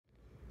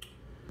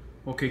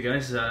Okay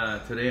guys,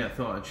 today I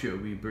thought I'd show a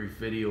wee brief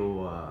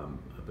video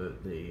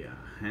about the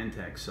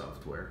HT-1008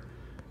 software,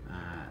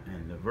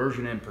 and the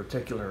version in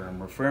particular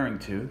I'm referring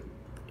to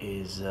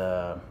is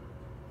the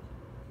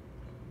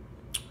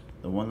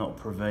one that will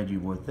provide you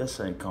with this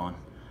icon.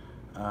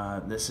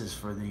 This is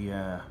for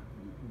the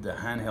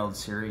handheld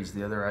series.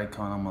 The other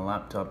icon on my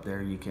laptop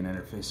there, you can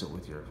interface it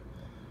with your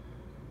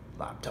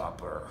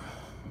laptop or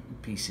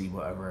PC,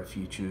 whatever, if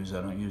you choose.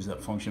 I don't use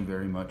that function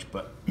very much,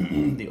 but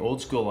the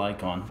old school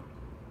icon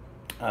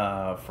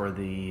for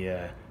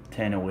the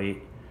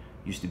 1008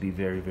 used to be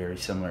very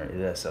similar to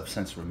this. I've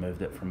since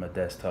removed it from my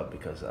desktop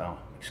because I'll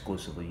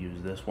exclusively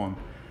use this one,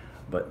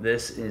 but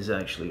this is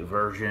actually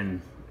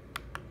version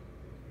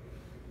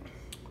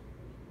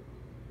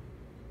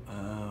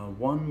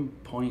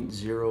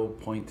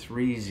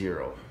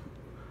 1.0.30.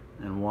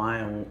 and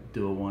why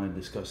do I want to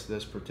discuss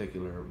this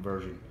particular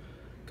version?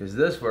 Because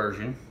this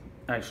version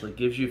actually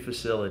gives you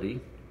facility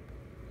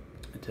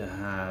to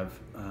have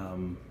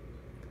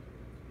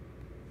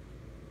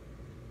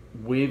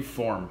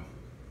waveform.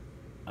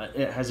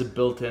 It has a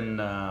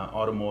built-in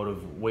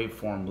automotive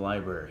waveform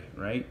library,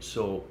 right?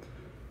 So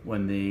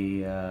when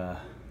the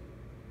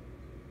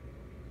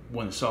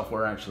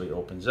software actually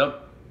opens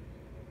up,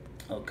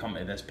 it'll come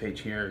to this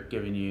page here,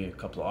 giving you a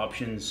couple of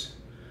options.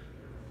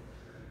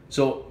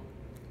 So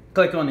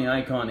click on the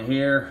icon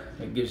here.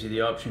 It gives you the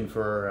option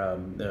for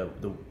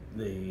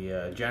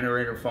the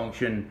generator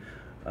function,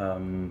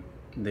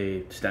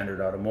 the standard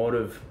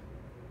automotive,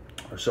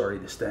 or sorry,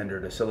 the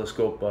standard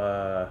oscilloscope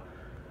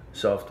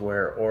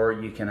software, or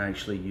you can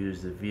actually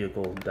use the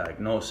vehicle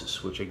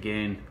diagnosis, which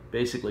again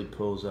basically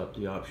pulls up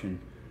the option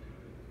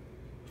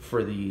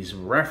for these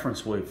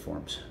reference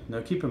waveforms.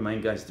 Now keep in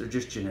mind guys, they're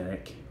just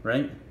generic,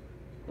 right?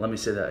 Let me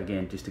say that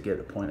again just to get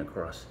the point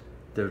across.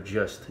 They're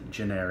just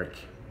generic.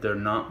 They're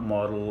not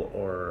model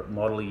or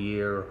model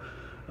year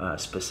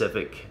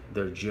specific.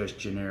 They're just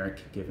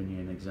generic, giving you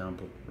an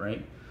example,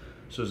 right?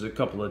 So there's a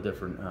couple of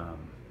different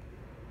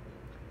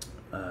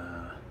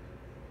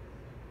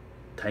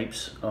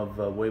types of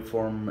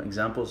waveform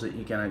examples that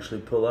you can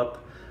actually pull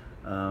up,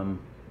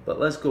 but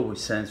let's go with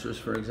sensors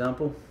for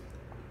example,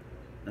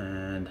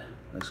 and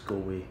let's go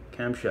with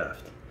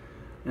camshaft,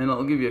 and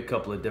I'll give you a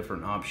couple of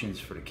different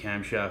options for the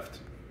camshaft.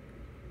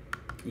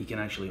 You can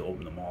actually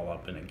open them all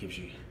up and it gives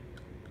you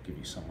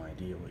some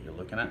idea what you're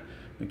looking at.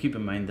 Now keep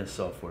in mind this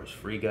software is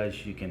free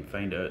guys. You can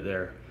find it out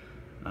there.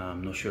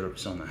 I'm not sure if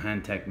it's on the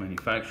HT-1008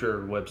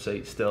 manufacturer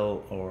website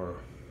still, or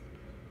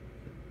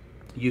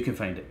you can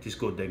find it. Just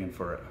go digging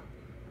for it.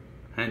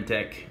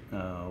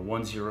 HT-1008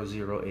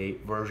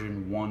 1008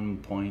 version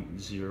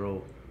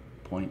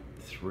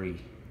 1.0.30,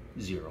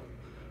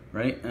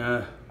 right?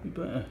 So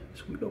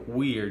we got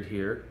weird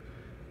here.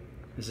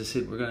 As I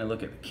said, we're going to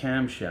look at the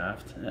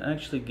camshaft. It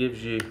actually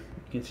gives you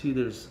can see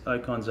there's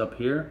icons up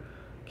here.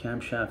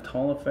 Camshaft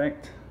Hall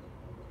effect,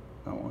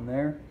 that one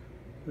there.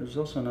 There's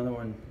also another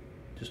one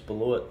just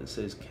below it that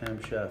says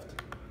camshaft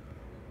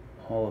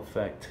Hall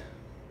effect.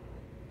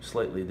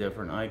 Slightly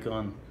different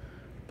icon,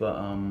 but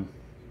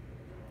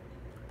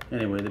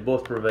anyway, they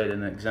both provide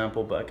an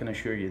example, but I can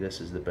assure you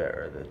this is the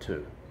better of the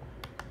two.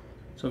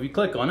 So if you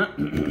click on it,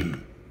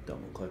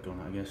 double click on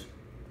it, I guess,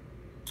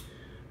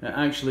 it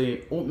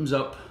actually opens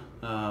up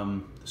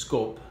the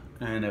scope,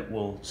 and it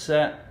will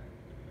set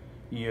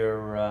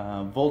your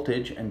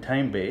voltage and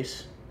time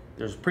base.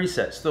 There's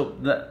presets, so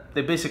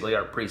they basically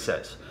are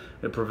presets.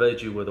 It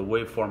provides you with a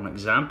waveform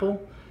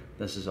example.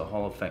 This is a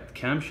Hall effect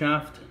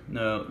camshaft.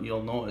 Now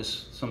you'll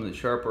notice some of the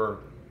sharper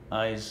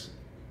eyes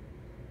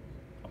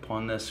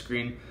upon this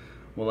screen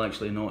will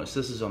actually notice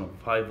this is on a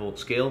 5-volt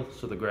scale,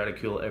 so the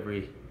graticule,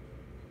 every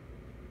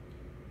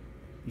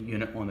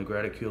unit on the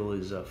graticule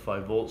is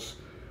 5 volts.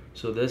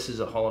 So this is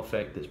a Hall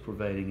effect that's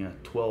providing a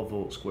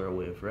 12-volt square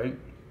wave, right?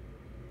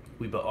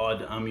 Wee bit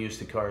odd. I'm used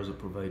to cars that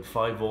provide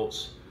 5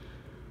 volts.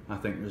 I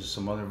think there's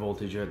some other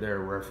voltage out there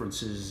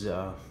references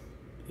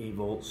 8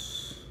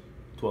 volts,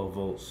 12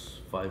 volts,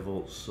 5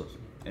 volts. So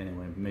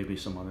anyway, maybe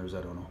some others,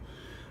 I don't know.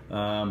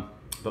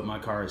 But my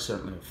car is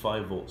certainly a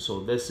 5 volt.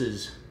 So this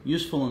is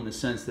useful in the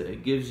sense that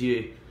it gives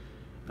you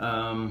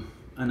an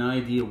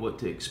idea what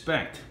to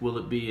expect. Will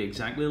it be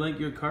exactly like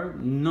your car?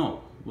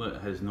 No. Well,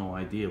 it has no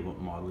idea what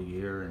model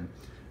year, and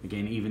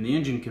again, even the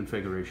engine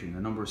configuration,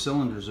 the number of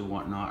cylinders and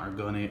whatnot are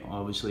going to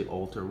obviously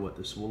alter what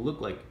this will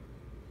look like.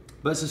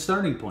 But it's a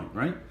starting point,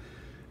 right?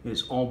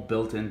 It's all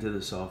built into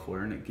the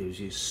software, and it gives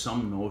you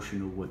some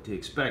notion of what to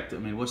expect. I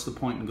mean, what's the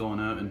point in going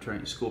out and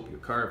trying to scope your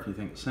car if you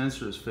think the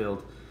sensor has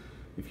failed,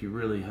 if you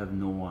really have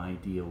no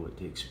idea what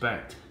to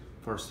expect?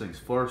 First things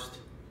first,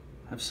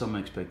 have some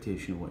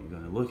expectation of what you're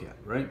going to look at,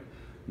 right?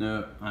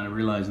 Now, I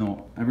realize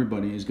not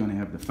everybody is going to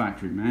have the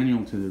factory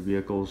manual to their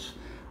vehicles.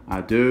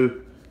 I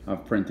do.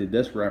 I've printed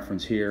this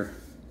reference here,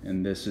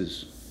 and this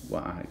is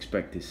what I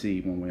expect to see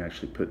when we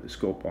actually put the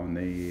scope on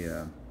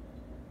the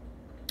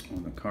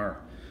car.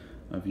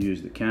 I've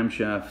used the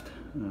camshaft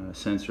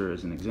sensor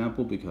as an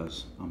example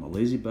because I'm a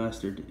lazy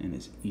bastard and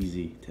it's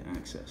easy to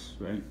access,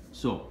 right?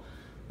 So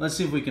let's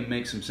see if we can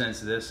make some sense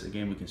of this.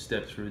 Again, we can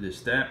step through the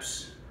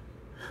steps.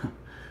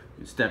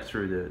 step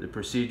through the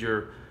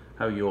procedure,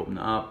 how you open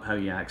it up, how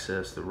you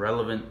access the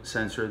relevant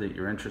sensor that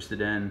you're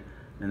interested in,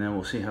 and then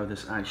we'll see how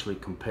this actually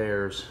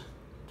compares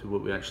to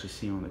what we actually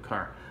see on the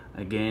car.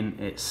 Again,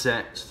 it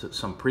sets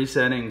some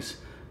presettings.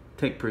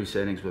 Take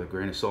presettings with a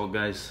grain of salt,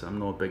 guys. I'm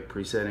not a big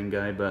presetting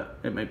guy, but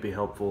it might be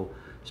helpful,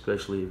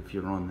 especially if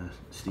you're on the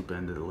steep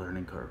end of the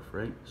learning curve,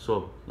 right?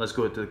 So let's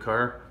go to the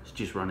car. It's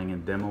just running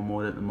in demo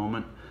mode at the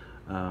moment,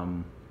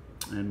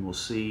 and we'll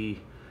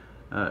see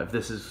if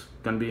this is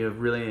going to be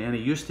of really any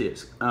use to you.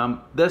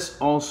 This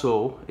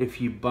also,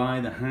 if you buy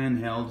the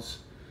handhelds,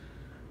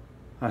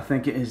 I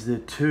think it is the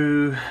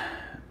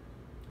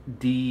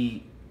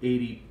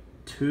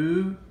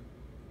 2D82,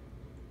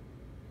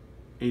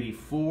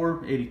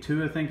 84,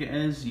 82 I think it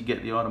is. You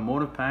get the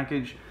automotive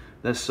package.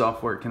 This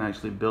software can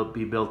actually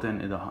be built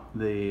into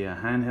the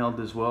handheld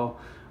as well,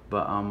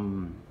 but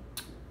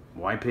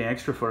why pay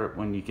extra for it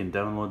when you can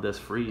download this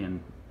free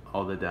and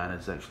all the data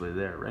is actually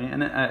there, right?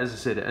 And as I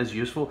said, it is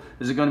useful.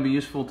 Is it going to be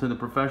useful to the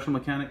professional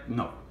mechanic?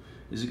 No.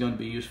 Is it going to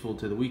be useful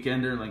to the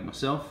weekender like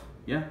myself?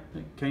 Yeah,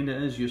 it kind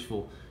of is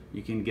useful.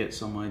 You can get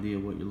some idea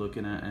what you're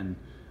looking at, and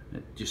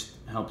it just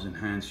helps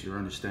enhance your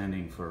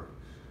understanding for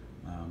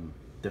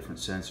different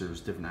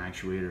sensors, different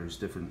actuators,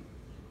 different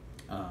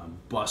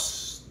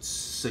bus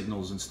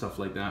signals and stuff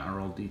like that are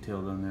all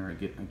detailed on there.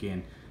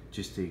 Again,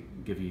 just to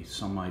give you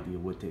some idea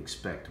what to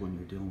expect when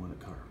you're dealing with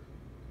a car.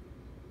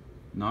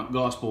 Not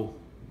gospel,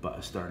 but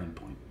a starting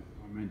point.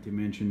 I meant to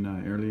mention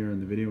earlier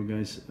in the video,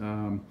 guys,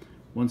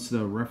 once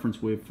the reference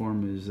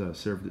waveform is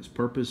served its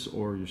purpose,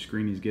 or your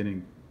screen is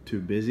getting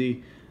too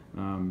busy,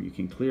 you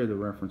can clear the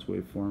reference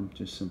waveform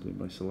just simply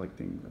by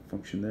selecting the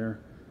function there.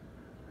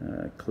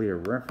 Clear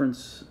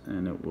reference,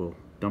 and it will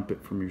dump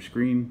it from your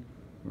screen,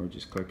 or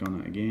just click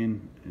on it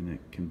again and it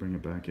can bring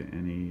it back at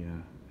any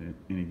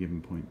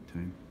given point in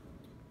time.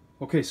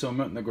 Okay, so I'm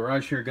out in the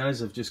garage here,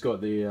 guys. I've just got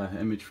the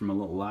image from a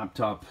little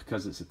laptop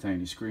because it's a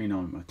tiny screen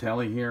on my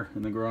telly here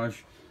in the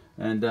garage.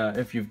 And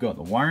if you've got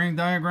the wiring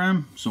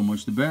diagram, so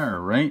much the better,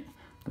 right?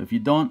 But if you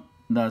don't,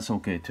 that's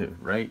okay too,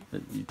 right?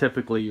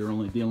 Typically you're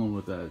only dealing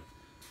with a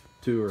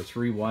 2 or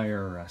 3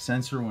 wire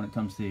sensor when it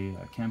comes to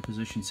cam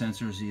position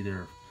sensors,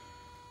 either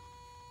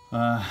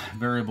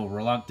variable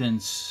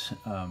reluctance,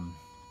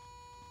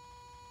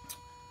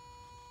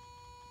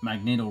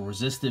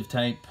 magneto-resistive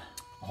type,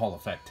 Hall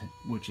effect,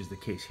 which is the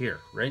case here,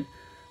 right?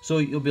 So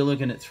you'll be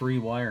looking at 3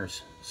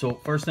 wires. So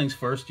first things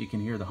first, you can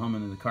hear the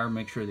humming of the car.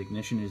 Make sure the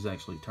ignition is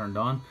actually turned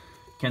on.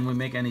 Can we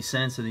make any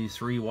sense of these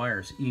 3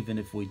 wires, even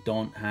if we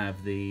don't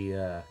have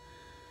the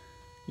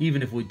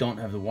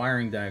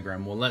wiring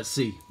diagram? Well, let's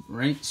see,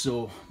 right?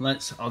 So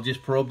I'll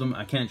just probe them.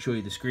 I can't show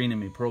you the screen and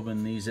me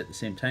probing these at the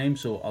same time,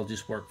 so I'll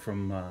just work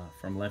from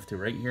left to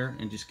right here,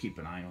 and just keep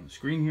an eye on the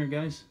screen here,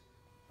 guys.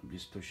 I'm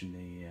just pushing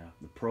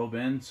the probe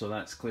in, so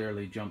that's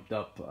clearly jumped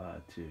up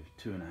to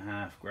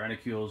 2.5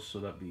 gradicules, so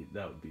that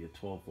would be a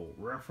 12-volt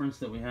reference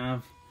that we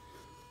have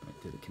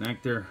right to the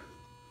connector.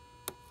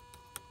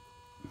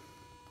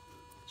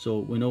 So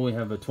we know we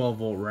have a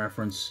 12-volt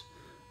reference.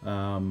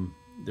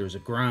 There's a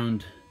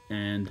ground,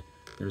 and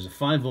there's a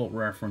 5-volt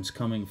reference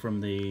coming from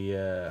the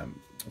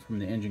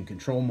engine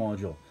control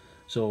module.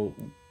 So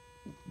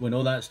we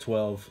know that's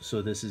 12,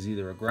 so this is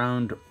either a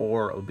ground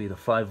or it would be the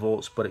 5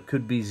 volts, but it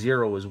could be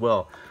 0 as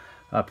well.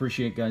 I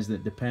appreciate, guys,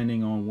 that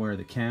depending on where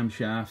the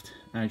camshaft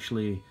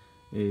actually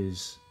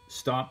is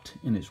stopped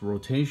in its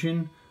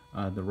rotation,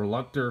 the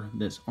reluctor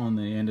that's on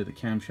the end of the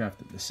camshaft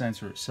that the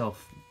sensor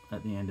itself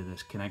at the end of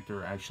this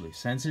connector actually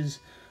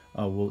senses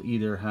will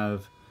either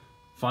have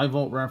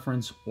 5-volt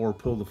reference or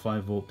pull the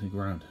 5-volt to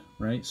ground,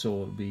 right?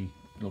 So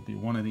it'll be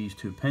one of these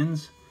 2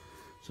 pins.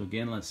 So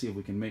again, let's see if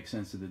we can make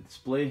sense of the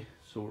display.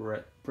 So we're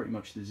at pretty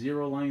much the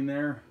 0 line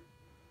there.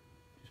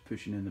 Just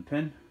pushing in the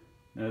pin.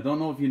 Now I don't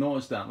know if you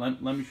noticed that.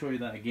 Let me show you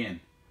that again.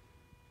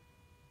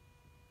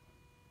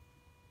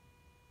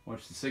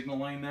 Watch the signal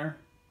line there.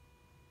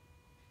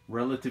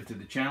 Relative to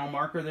the channel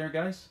marker there,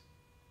 guys.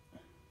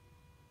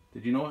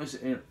 Did you notice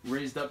it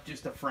raised up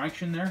just a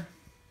fraction there?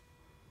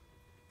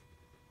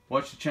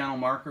 Watch the channel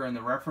marker and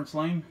the reference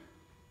line.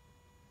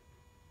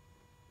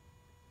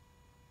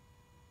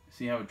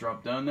 See how it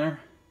dropped down there?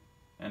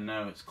 And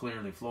now it's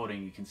clearly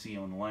floating. You can see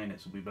on the line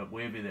it's a wee bit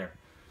wavy there.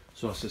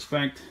 So I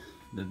suspect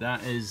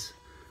that is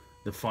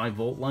the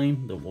 5-volt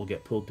line that will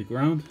get pulled to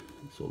ground.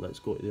 So let's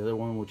go to the other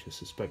one, which I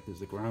suspect is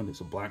the ground. It's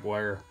a black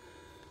wire.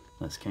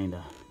 That's kind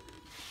of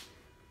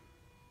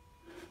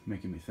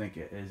making me think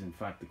it is in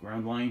fact the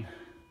ground line.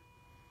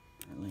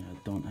 Apparently I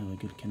don't have a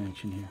good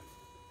connection here.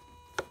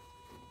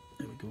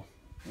 There we go.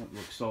 That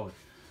looks solid.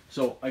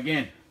 So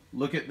again,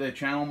 look at the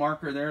channel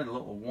marker there, the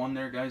little 1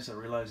 there, guys. I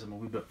realize I'm a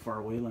wee bit far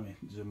away. Let me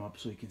zoom up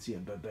so you can see it a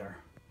bit better.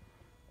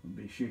 It'll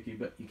be shaky,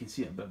 but you can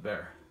see it a bit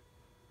better.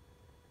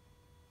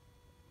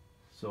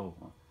 So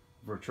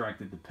I've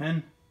retracted the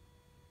pin,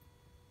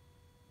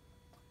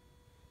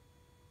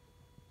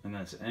 and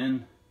that's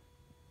in,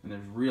 and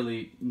there's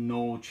really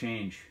no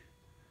change.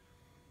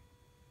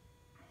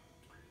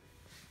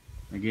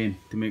 Again,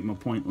 to make my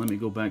point, let me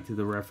go back to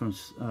the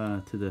reference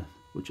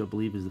which I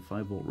believe is the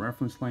 5-volt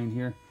reference line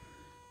here.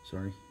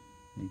 Sorry,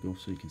 There you go,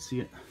 so you can see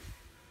it.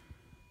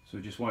 So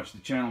just watch the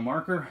channel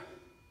marker.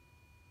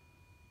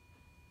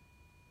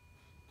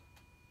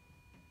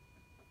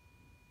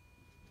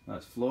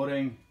 That's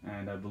floating,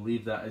 and I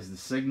believe that is the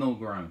signal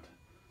ground.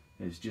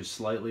 It's just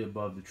slightly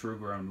above the true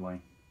ground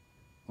line.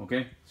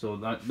 Okay, so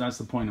that's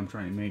the point I'm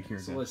trying to make here.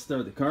 So let's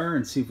start the car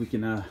and see if we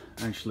can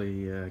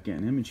actually get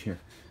an image here.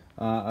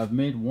 I've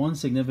made one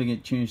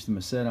significant change to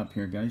my setup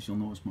here, guys. You'll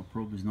notice my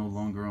probe is no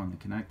longer on the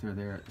connector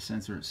there at the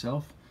sensor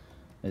itself.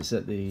 It's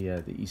at the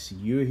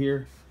ECU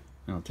here,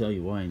 and I'll tell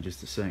you why in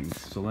just a second.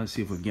 So let's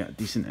see if we can get a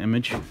decent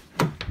image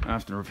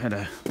after I've had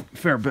a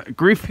fair bit of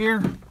grief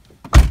here.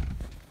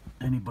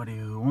 Anybody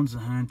who owns a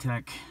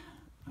Handtech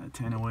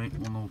 1008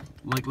 will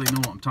likely know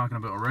what I'm talking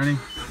about already.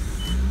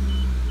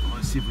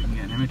 Let's see if we can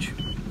get an image.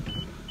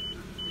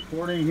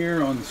 Recording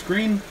here on the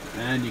screen,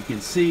 and you can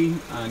see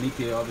I need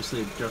to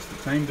obviously adjust the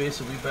time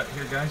base a wee bit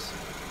here, guys.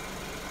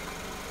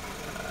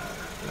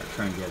 Gotta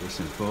try and get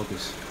this in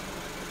focus,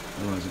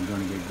 otherwise I'm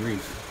going to get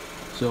grief.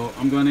 So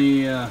I'm going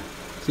to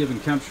see if I can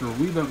capture a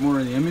wee bit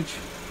more of the image,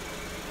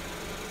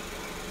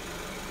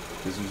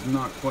 because there's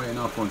not quite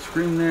enough on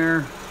screen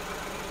there.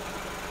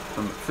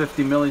 From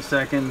 50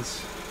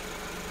 milliseconds,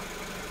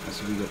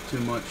 that's a wee bit too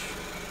much.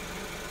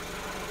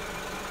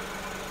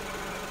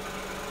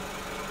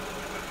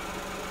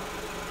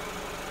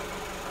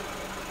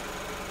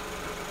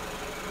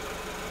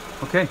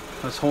 Okay,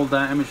 let's hold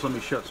that image. Let me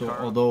shut the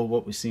car. Although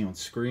what we see on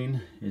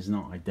screen is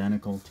not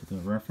identical to the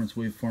reference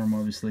waveform,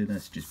 obviously,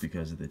 that's just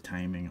because of the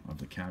timing of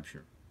the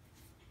capture.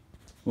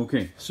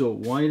 Okay, so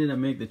why did I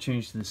make the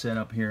change to the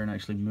setup here and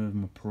actually move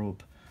my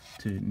probe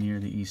to near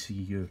the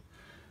ECU?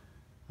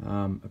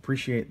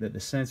 Appreciate that the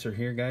sensor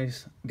here,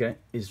 guys,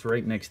 is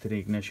right next to the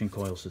ignition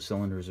coil, so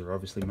cylinders are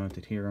obviously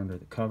mounted here under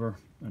the cover,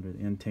 under the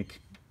intake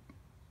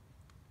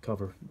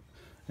cover,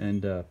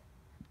 and the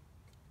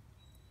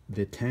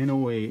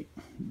 1008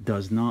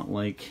 does not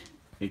like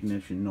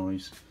ignition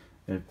noise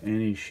of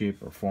any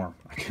shape or form.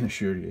 I can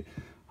assure you,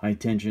 high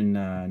tension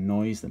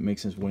noise that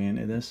makes its way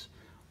into this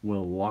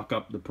will lock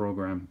up the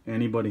program.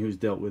 Anybody who's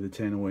dealt with a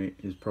 1008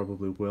 is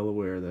probably well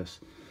aware of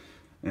this,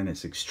 and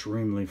it's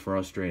extremely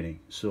frustrating.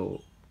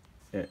 So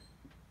it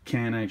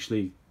can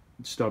actually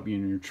stop you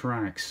in your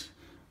tracks,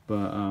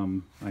 but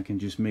I can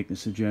just make the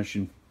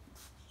suggestion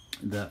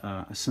that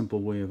a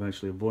simple way of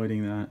actually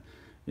avoiding that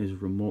is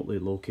remotely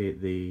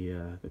locate the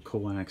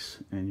coax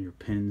and your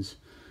pins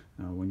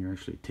when you're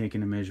actually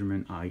taking a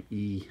measurement,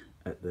 i.e.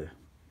 at the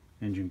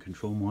engine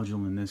control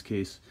module in this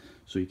case,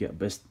 so you get a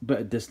bit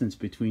of distance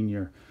between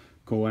your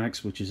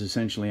coax, which is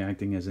essentially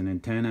acting as an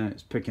antenna.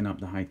 It's picking up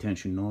the high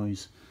tension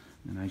noise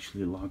and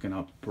actually locking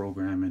up the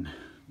program and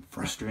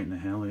frustrating the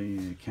hell out of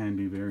you. It can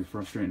be very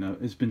frustrating. Now,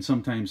 it's been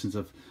some time since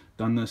I've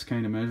done this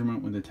kind of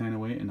measurement with the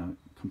 1008, and I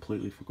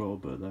completely forgot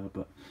about that.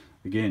 But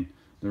again,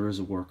 there is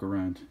a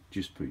workaround.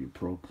 Just put your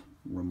probe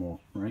remote,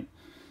 right?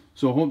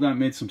 So I hope that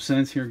made some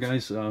sense here,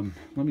 guys. Let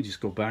me just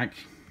go back.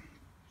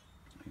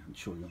 I'll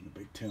show you on the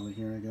big telly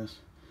here, I guess.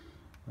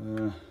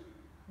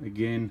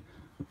 Again,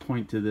 the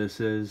point to this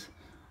is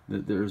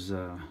that there's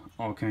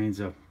all kinds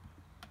of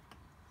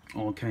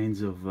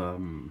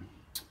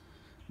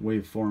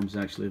waveforms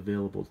actually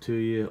available to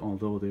you,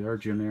 although they are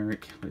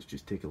generic. Let's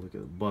just take a look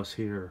at the bus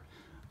here.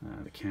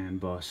 The CAN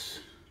bus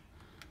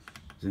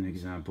is an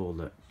example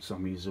that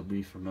some of you will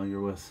be familiar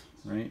with,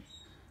 right?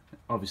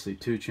 Obviously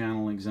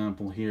 2-channel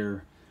example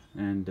here,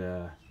 and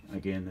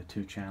again, the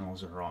 2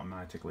 channels are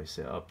automatically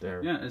set up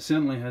there. Yeah, it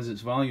certainly has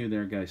its value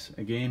there, guys.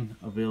 Again,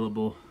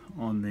 available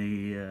on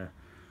the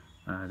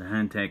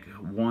Handtech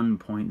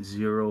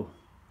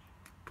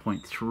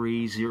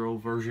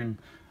 1.0.30 version.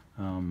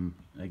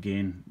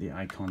 Again, the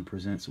icon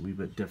presents a wee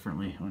bit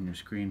differently on your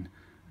screen,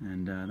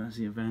 and that's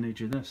the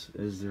advantage of this,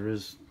 is there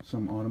is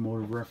some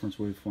automotive reference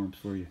waveforms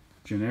for you.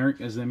 Generic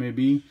as they may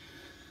be,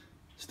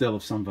 still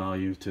of some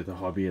value to the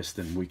hobbyist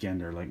and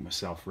weekender like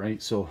myself,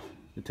 right? So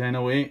the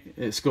 1008,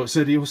 it's got its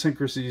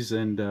idiosyncrasies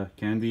and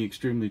can be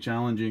extremely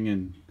challenging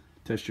and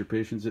test your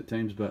patience at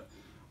times, but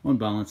on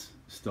balance,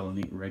 still a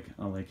neat rig.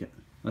 I like it.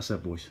 That's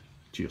it, boys.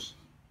 Cheers.